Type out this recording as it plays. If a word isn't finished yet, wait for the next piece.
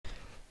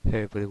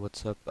Hey everybody,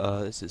 what's up?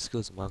 This is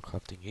Skills of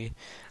Minecrafting here.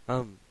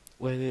 Um,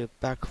 we're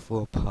back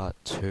for part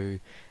 2,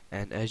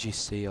 and as you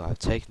see, I've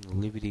taken the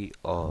liberty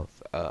of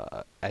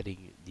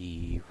adding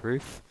the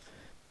roof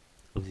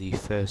of the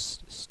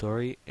first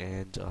story,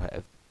 and I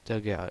have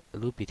dug out a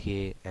little bit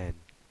here and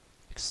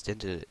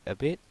extended it a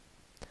bit.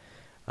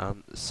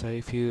 So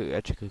if you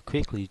actually could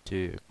quickly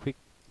do a quick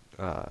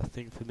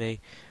thing for me,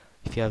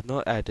 if you have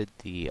not added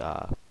the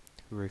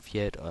roof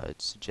yet,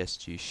 I'd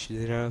suggest you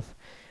should have,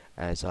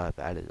 as I've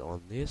added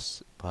on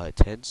this by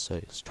 10, so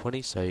it's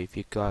 20. So if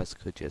you guys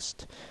could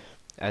just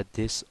add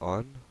this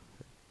on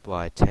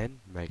by 10,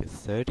 make it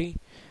 30,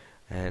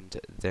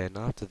 and then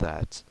after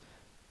that,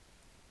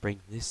 bring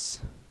this,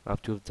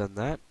 after you've done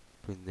that,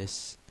 bring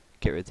this,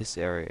 get rid of this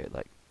area,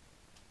 like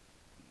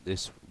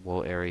this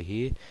wall area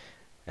here,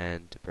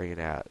 and bring it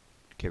out,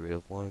 get rid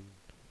of one,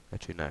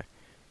 actually no,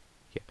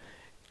 yeah,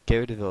 get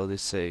rid of all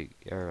this area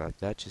like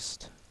that,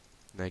 just,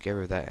 no, get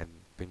rid of that and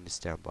bring this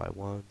down by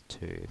 1,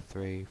 2,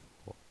 3,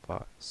 4,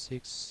 5,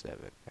 6, 7,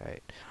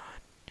 8,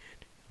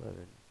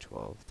 11,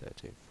 12,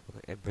 13,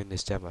 14, and bring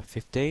this down by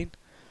 15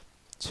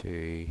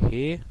 to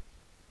here,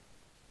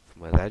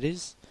 from where that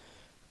is,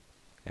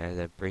 and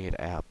then bring it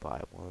out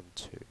by 1,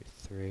 2,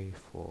 3,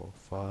 4,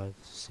 5,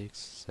 6,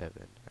 7,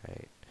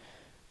 8,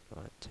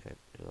 9, 10,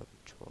 11,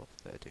 12,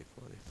 13,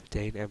 14,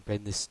 15, and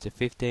bring this to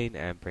 15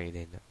 and bring it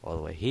in all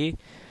the way here.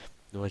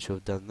 And once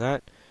you've done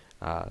that,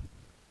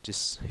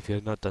 just, if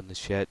you've not done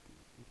this yet,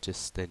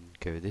 just then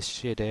go this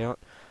shit out,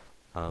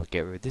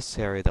 get rid of this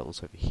area that was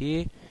over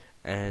here,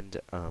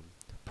 and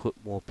put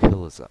more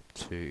pillars up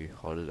to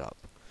hold it up.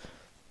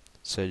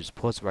 So just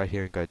pause it right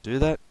here and go do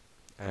that.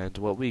 And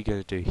what we're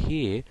going to do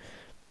here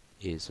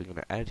is we're going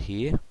to add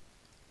here.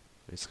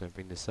 We're just going to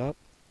bring this up.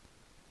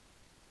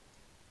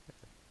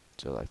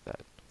 Do it like that.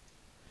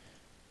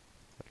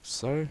 Like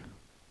so.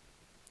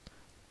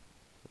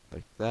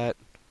 Like that.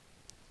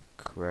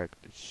 Correct,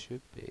 it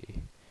should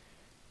be.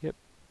 Yep.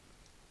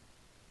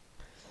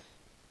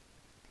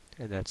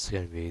 And that's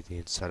going to be the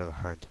inside of a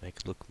home to make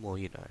it look more,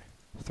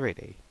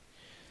 3D.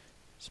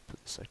 Just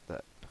put this like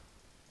that.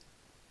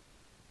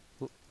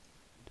 Oop,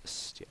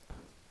 just, yeah.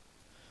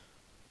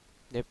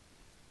 Yep.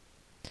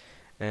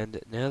 And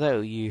now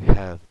that you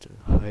have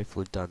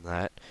hopefully done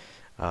that,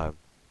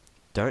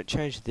 don't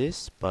change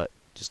this, but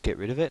just get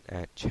rid of it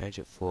and change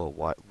it for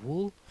white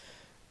wool.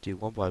 Do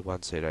one by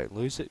one so you don't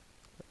lose it.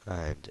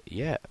 And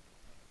yeah.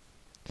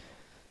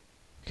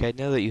 Okay,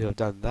 now that you have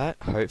done that,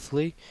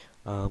 hopefully,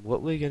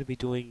 what we're going to be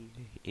doing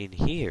in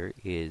here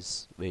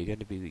is we're going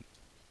to be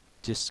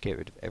just get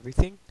rid of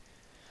everything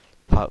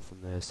apart from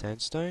the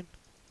sandstone.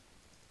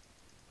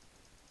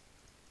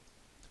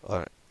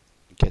 Alright,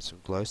 get some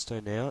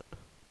glowstone out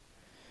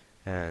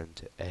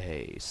and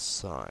a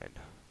sign.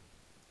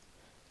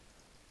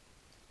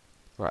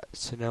 Right,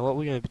 so now what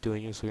we're going to be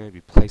doing is we're going to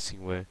be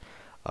placing where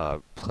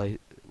we're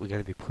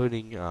going to be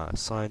putting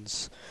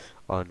signs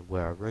on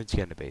where our room's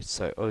going to be.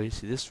 So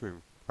obviously this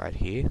room right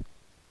here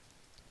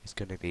is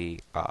going to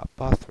be our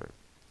bathroom.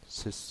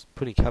 So just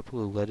putting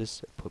capital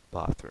letters, put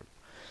bathroom,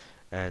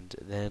 and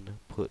then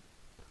put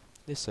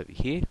this over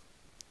here.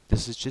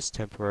 This is just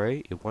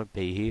temporary, it won't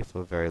be here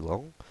for very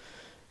long.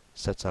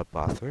 So that's our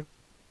bathroom.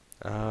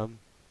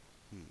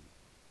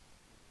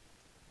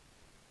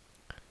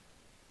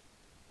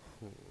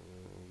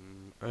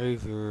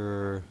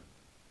 Over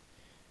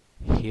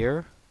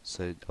here,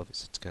 so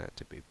obviously it's going to have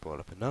to be brought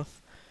up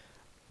enough.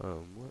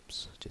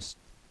 Whoops, just,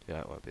 yeah,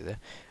 it won't be there.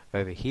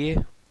 Over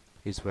here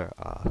is where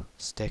our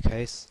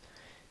staircase,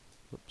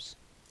 whoops,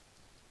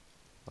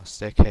 our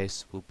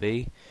staircase will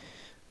be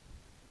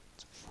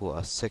for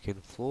our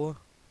second floor,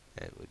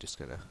 and we're just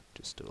gonna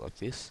just do it like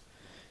this.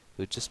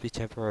 It will just be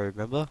temporary,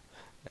 remember,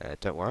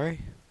 don't worry,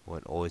 it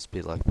won't always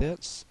be like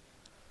this,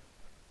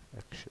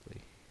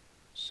 actually,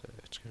 so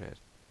it's gonna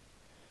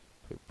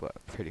be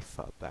pretty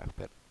far back,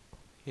 but,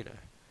 you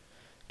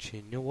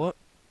know what,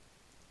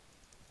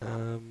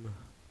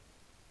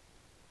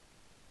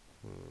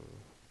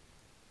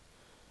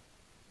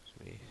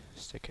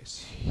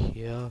 staircase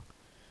here,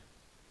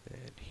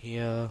 then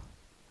here,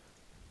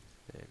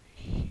 then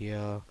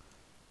here.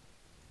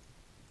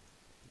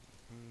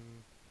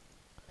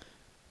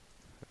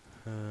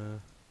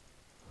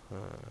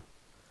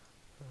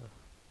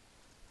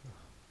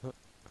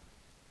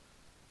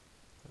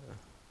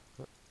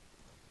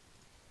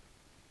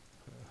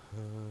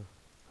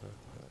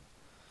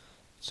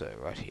 So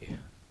right here.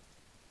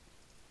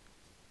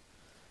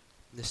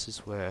 This is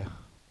where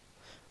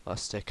our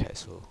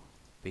staircase will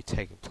be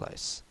taking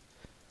place.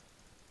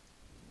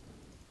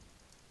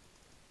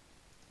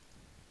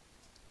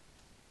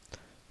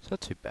 It's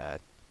not too bad.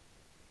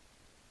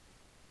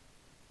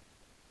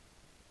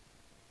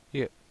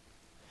 Yep.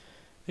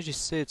 As you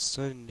see, it's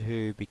starting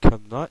to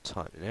become night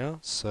time now,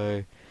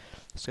 so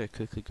let's go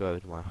quickly go over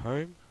to my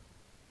home.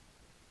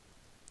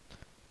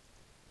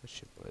 It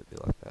shouldn't really be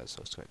like that, so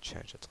I was going to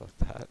change it to like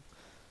that.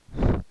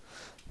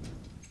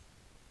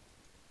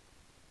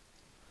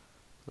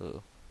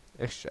 Oh,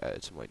 extra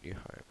added to my new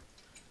home.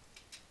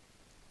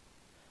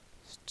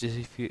 Just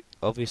if you,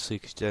 obviously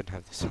because you don't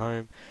have this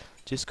home,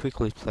 just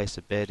quickly place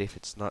a bed if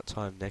it's night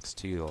time next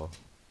to your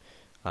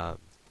um,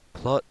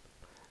 plot,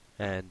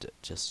 and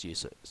just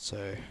use it.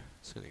 So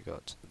it's going to go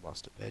to the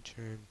master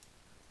bedroom.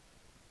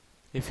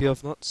 If you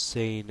have not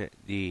seen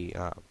the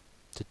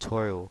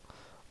tutorial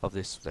of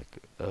this, like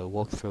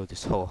walkthrough of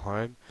this whole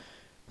home,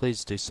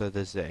 please do so.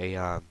 There's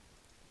a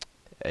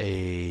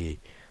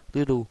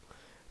little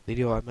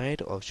video I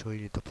made of showing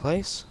you the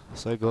place,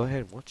 so go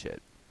ahead and watch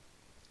it.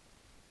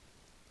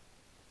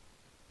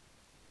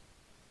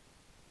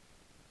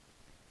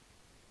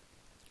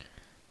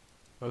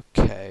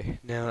 Okay,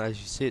 now as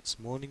you see, it's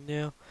morning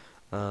now.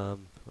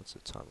 What's the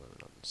time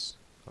limit on this?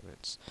 5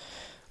 minutes.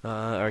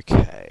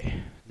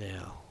 Okay,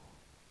 now.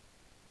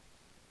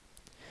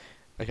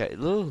 Okay, a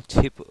little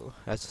tip,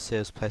 as I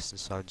said, is placing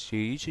signs. You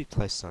usually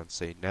place signs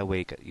so you know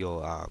where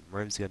your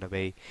room's gonna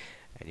be,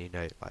 and you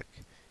know like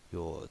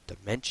your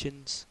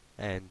dimensions,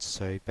 and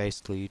so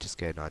basically you just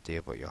get an idea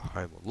of what your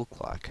home will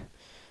look like.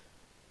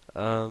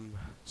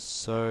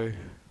 So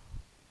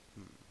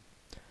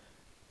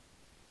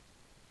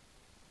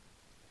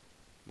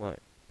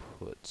might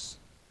put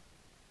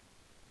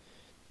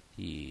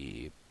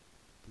the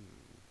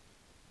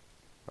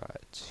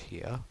right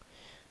here.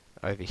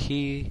 Over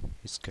here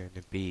is going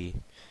to be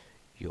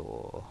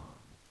your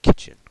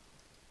kitchen,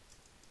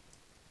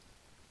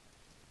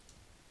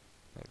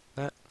 like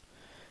that,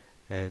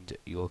 and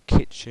your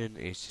kitchen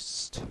is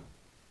just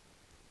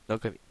not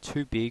going to be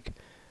too big,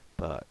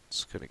 but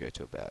it's going to go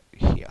to about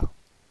here.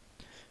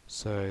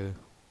 So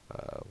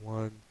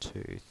 1,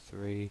 2,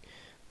 3,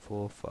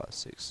 4, 5,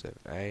 6, 7,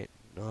 8,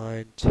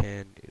 9,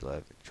 10,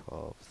 11,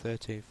 12,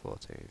 13,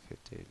 14,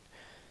 15,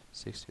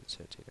 16,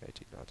 17,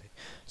 18, 19.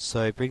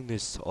 So bring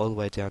this all the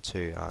way down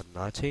to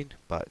 19,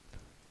 but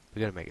we're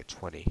going to make it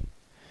 20.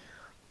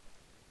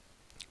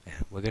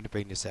 And we're going to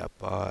bring this out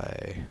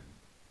by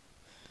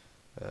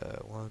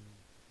 1,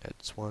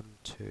 that's 1,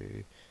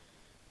 2,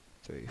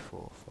 3,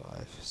 4,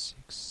 5,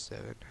 6,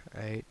 7,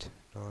 8,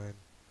 9,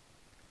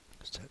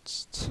 so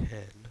that's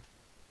 10,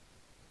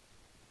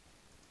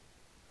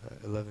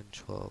 11,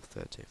 12,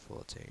 13,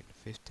 14,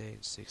 15,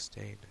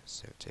 16,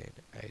 17,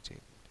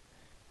 18,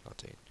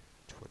 19,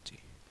 20.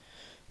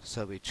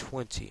 So it'll be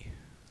 20.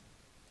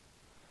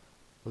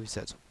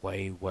 Obviously that's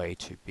way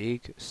too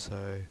big,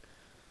 so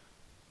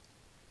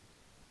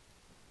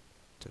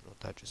don't know what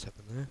that just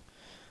happened there.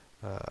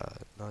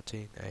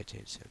 19,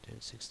 18, 17,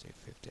 16,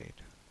 15.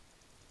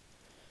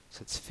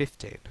 So it's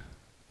 15.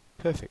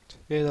 Perfect.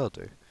 Yeah, that'll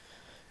do.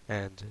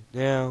 And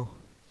now,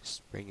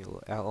 just bring your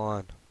little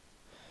outline.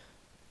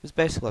 It's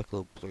basically like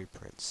little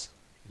blueprints,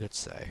 you could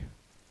say.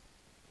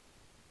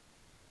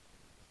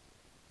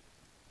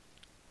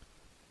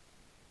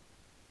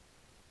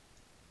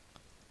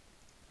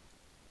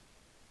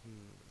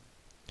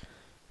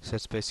 So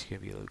that's basically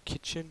going to be a little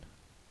kitchen.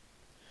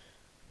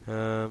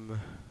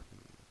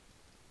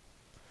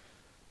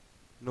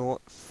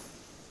 Not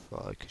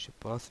far, because your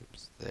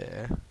bathroom's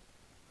there.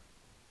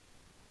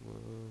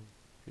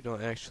 You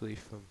don't actually,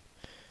 from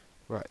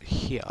right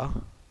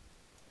here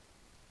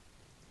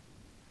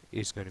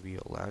is going to be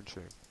your lounge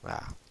room.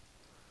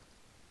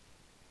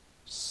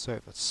 So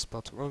if I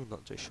spelled it wrong, I'm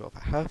not too sure if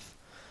I have.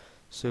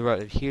 So right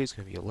over here is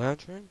going to be your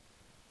lounge room,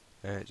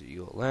 and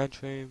your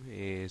lounge room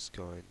is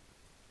going.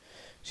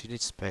 So you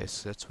need space.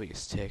 So that's where your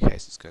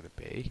staircase is going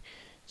to be.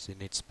 So you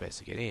need space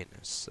to get in.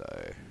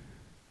 So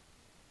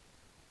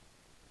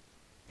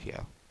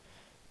here.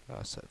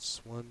 So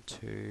it's 1,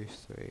 2,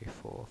 3,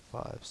 4,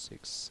 5,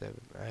 6,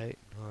 7, 8,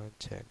 9,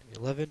 10,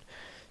 11.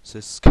 So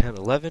this is count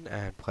 11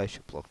 and place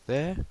your block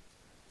there.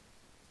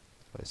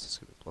 Place this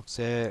blocks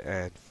there,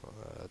 and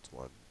it's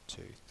 1,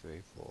 2,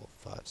 3, 4,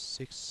 5,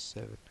 6,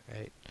 7, 8,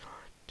 9,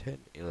 10,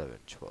 11,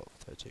 12,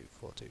 13,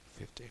 14,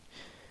 15.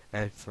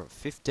 And from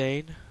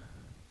 15,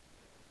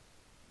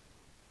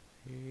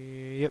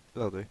 yep,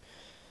 that'll do.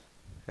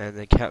 And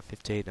then count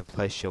 15 and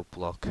place your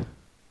block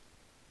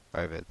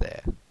over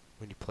there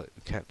when you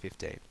count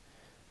 15.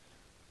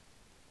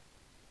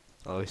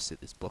 Obviously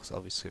this block's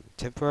obviously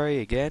temporary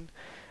again,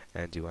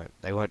 and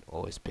they won't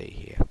always be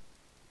here.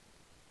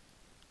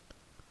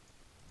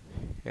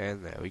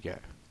 And there we go.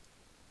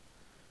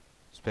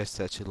 Space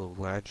that's your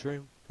little lounge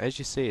room. As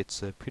you see,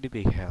 it's a pretty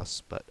big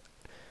house, but at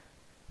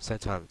the same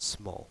time it's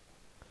small.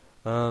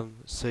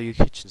 So your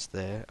kitchen's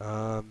there.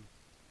 You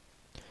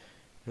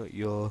got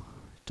your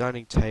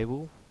dining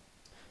table,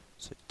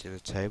 so dinner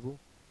table.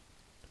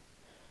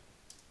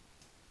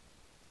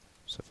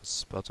 So if I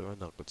spelled it wrong,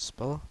 not a good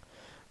speller.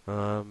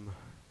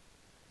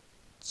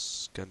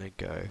 It's gonna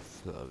go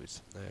for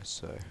those in there,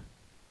 so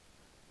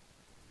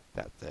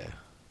about there.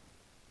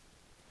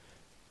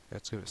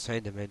 That's got the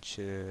same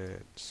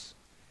dimensions.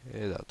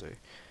 Yeah, that'll do.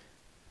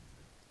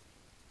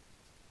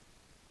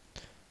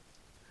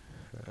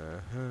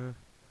 And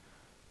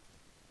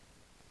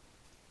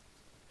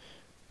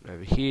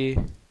over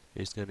here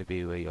is going to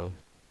be where your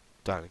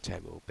dining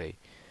table will be.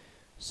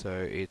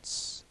 So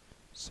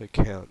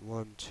count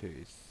 1,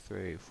 2,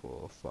 3,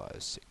 4, 5,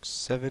 6,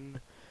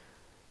 7,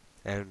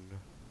 and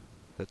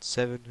that's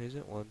 7, is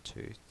it? 1,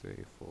 2,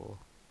 3, 4,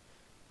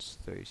 it's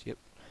 3. Yep.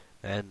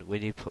 And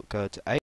when you go to 8.